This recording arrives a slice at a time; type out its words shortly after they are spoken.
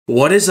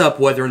What is up,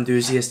 weather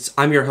enthusiasts?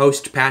 I'm your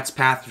host, Pat's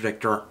Path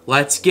Predictor.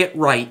 Let's get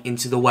right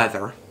into the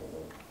weather.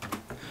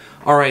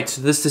 Alright,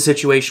 so this is the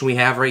situation we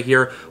have right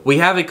here. We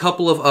have a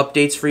couple of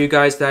updates for you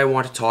guys that I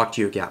want to talk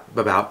to you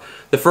about.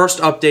 The first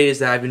update is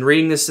that I've been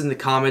reading this in the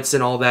comments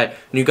and all that,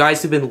 and you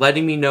guys have been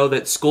letting me know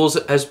that schools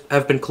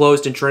have been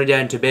closed in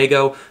Trinidad and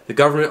Tobago, the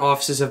government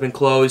offices have been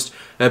closed,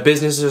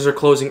 businesses are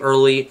closing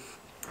early.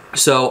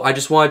 So I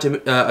just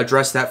wanted to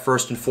address that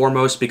first and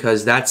foremost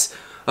because that's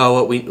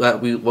what we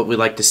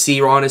like to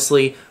see.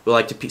 Honestly, we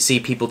like to see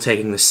people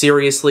taking this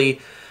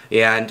seriously,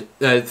 and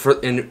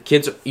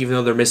kids, even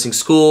though they're missing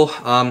school,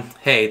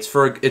 hey, it's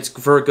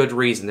for a good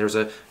reason. There's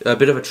a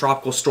bit of a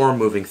tropical storm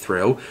moving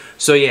through.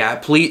 So yeah,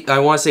 please, I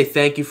want to say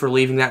thank you for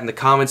leaving that in the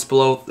comments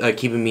below,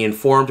 keeping me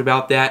informed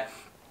about that.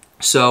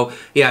 So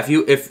yeah, if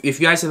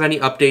you guys have any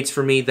updates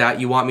for me that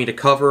you want me to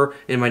cover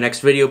in my next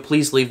video,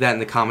 please leave that in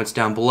the comments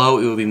down below.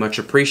 It would be much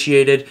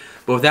appreciated.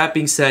 But with that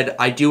being said,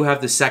 I do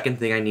have the second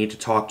thing I need to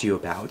talk to you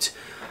about.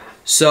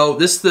 So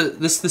this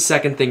is the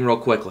second thing real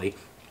quickly.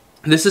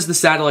 This is the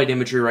satellite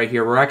imagery right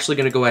here. We're actually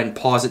going to go ahead and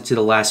pause it to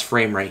the last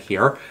frame right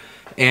here.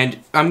 And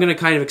I'm going to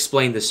kind of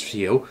explain this to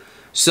you.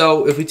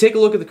 So if we take a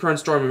look at the current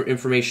storm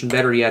information,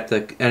 better yet,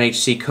 the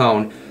NHC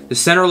cone, the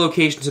center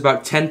location is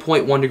about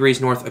 10.1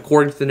 degrees north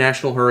according to the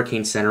National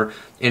Hurricane Center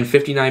and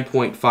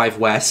 59.5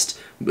 west.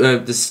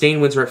 The sustained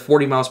winds are at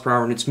 40 miles per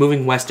hour and it's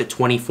moving west at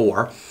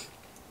 24.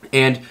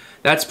 And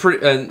that's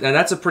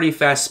a pretty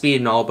fast speed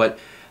and all, but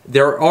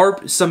there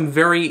are some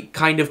very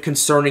kind of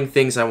concerning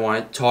things I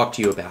want to talk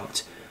to you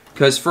about.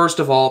 Because first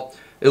of all,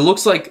 it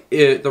looks like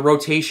the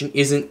rotation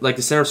isn't, like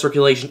the center of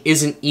circulation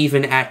isn't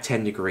even at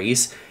 10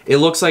 degrees. It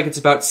looks like it's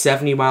about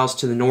 70 miles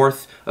to the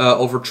north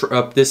over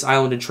this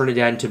island in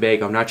Trinidad and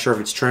Tobago. I'm not sure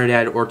if it's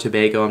Trinidad or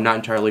Tobago. I'm not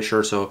entirely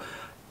sure, so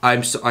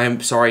I'm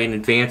sorry in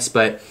advance.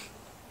 But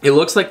it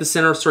looks like the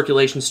center of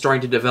circulation is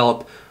starting to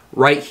develop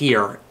right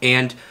here.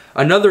 And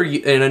another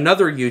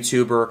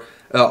YouTuber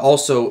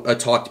also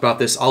talked about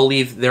this. I'll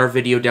leave their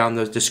video down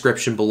in the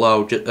description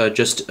below,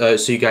 just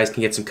so you guys can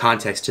get some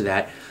context to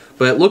that.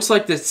 But it looks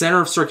like the center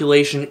of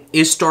circulation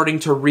is starting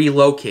to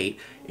relocate.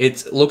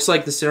 It looks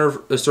like the center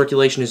of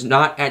circulation is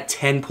not at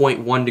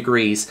 10.1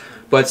 degrees,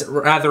 but it's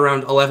rather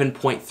around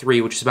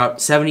 11.3, which is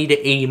about 70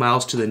 to 80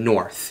 miles to the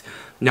north.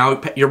 Now,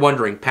 you're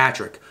wondering,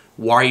 Patrick,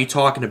 why are you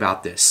talking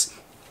about this?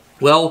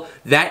 Well,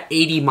 that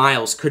 80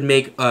 miles could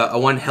make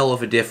one hell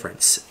of a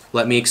difference.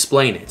 Let me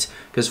explain it.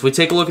 Because if we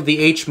take a look at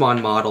the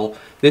HMON model,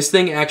 this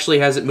thing actually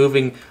has it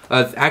moving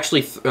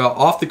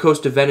off the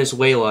coast of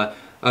Venezuela,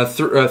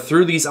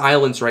 through these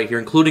islands right here,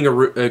 including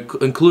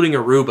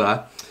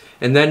Aruba,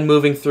 and then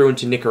moving through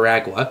into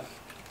Nicaragua.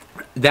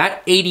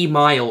 That 80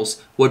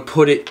 miles would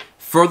put it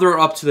further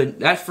up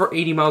to for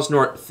 80 miles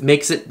north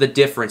makes it the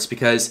difference,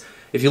 because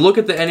if you look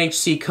at the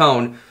NHC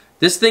cone,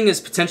 this thing is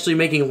potentially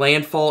making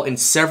landfall in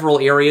several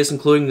areas,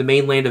 including the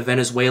mainland of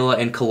Venezuela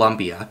and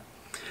Colombia.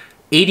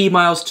 80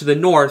 miles to the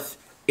north,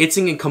 it's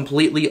in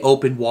completely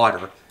open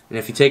water. And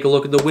if you take a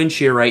look at the wind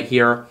shear right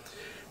here,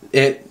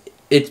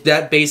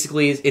 that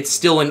basically it's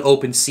still an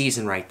open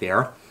season right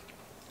there.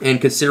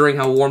 And considering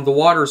how warm the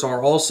waters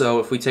are also,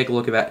 if we take a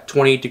look at that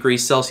 28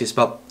 degrees Celsius,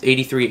 about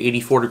 83,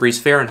 84 degrees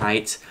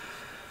Fahrenheit,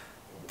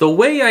 the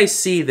way I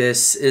see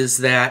this is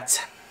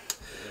that,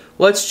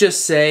 let's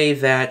just say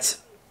that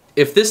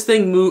if this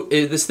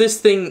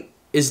thing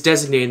is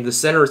designated, the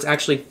center is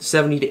actually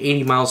 70 to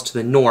 80 miles to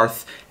the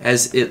north,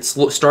 as it's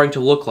starting to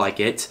look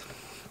like it,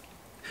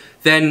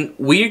 then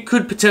we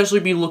could potentially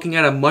be looking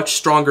at a much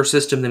stronger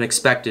system than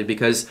expected,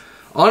 because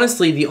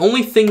honestly, the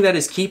only thing that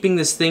is keeping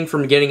this thing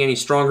from getting any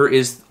stronger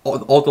is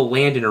all the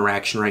land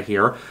interaction right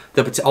here,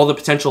 all the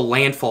potential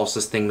landfalls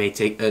this thing may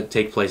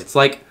take place. It's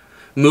like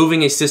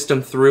moving a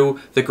system through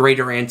the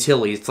Greater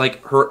Antilles. It's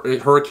like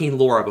Hurricane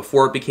Laura.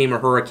 Before it became a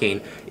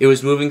hurricane, it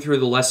was moving through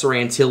the Lesser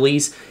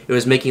Antilles. It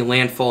was making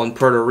landfall in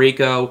Puerto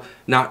Rico.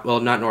 Not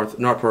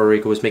Puerto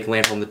Rico. It was making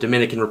landfall in the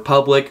Dominican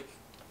Republic,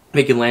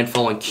 making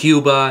landfall in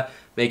Cuba,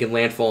 making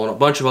landfall in a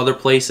bunch of other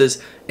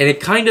places, and it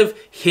kind of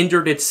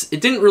hindered it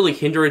didn't really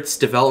hinder its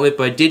development,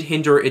 but it did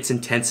hinder its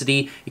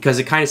intensity because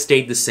it kind of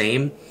stayed the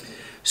same.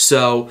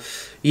 So,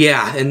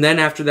 yeah, and then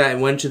after that it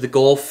went to the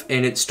Gulf,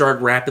 and it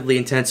started rapidly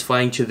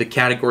intensifying to the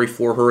Category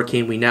 4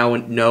 hurricane we now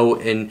know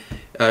and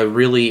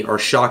really are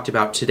shocked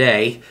about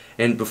today,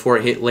 and before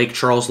it hit Lake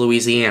Charles,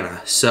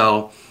 Louisiana.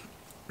 So,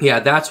 yeah,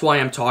 that's why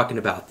I'm talking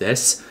about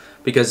this,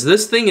 because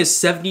this thing is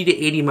 70 to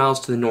 80 miles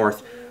to the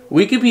north.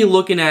 We could be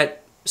looking at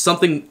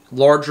something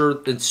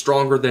larger and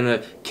stronger than a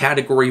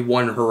Category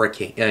 1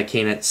 hurricane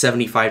at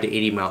 75 to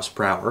 80 miles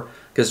per hour.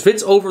 Because if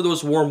it's over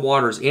those warm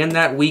waters and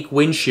that weak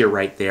wind shear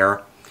right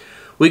there,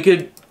 we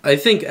could, I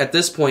think at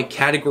this point,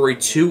 Category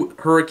 2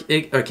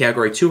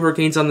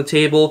 hurricanes on the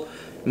table,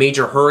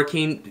 major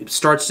hurricane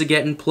starts to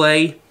get in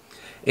play,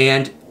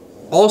 and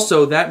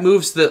also that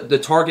moves the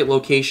target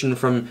location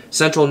from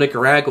central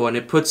Nicaragua, and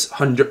it puts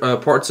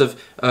parts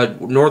of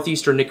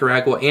northeastern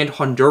Nicaragua and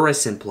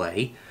Honduras in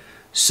play.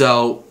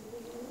 So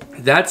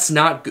that's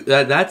not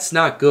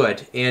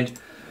good, and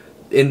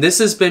And this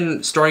has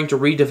been starting to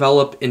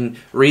redevelop and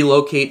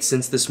relocate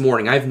since this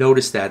morning. I've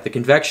noticed that. The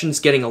convection's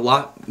getting a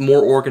lot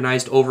more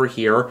organized over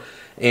here.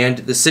 And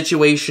the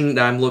situation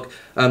that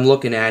I'm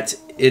looking at,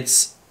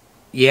 it's...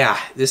 Yeah,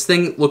 this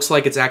thing looks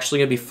like it's actually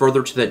going to be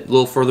a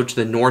little further to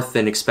the north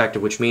than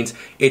expected, which means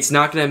it's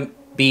not going to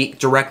be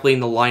directly in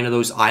the line of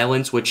those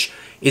islands, which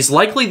is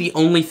likely the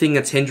only thing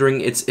that's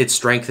hindering its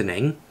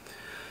strengthening.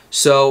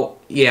 So,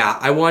 yeah,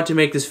 I wanted to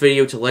make this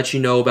video to let you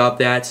know about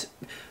that.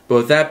 But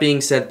with that being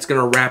said, it's going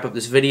to wrap up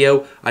this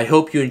video. I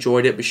hope you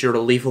enjoyed it. Be sure to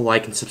leave a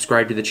like and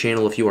subscribe to the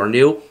channel if you are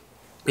new.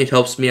 It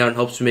helps me out and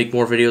helps me make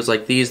more videos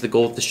like these. The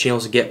goal of this channel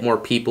is to get more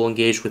people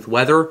engaged with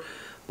weather.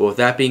 But with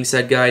that being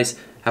said, guys,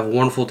 have a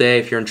wonderful day.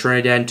 If you're in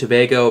Trinidad and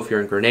Tobago, if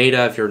you're in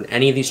Grenada, if you're in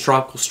any of these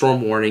tropical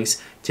storm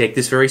warnings, take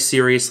this very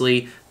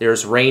seriously.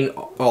 There's rain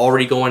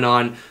already going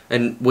on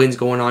and winds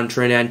going on in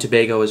Trinidad and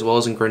Tobago as well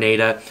as in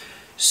Grenada.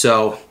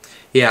 So,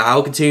 yeah,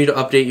 I'll continue to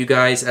update you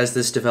guys as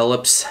this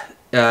develops.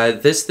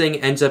 This thing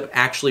ends up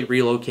actually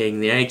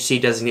relocating. The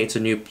NHC designates a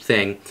new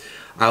thing.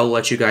 I'll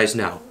let you guys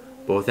know.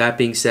 But with that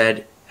being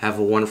said, have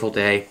a wonderful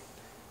day.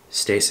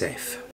 Stay safe.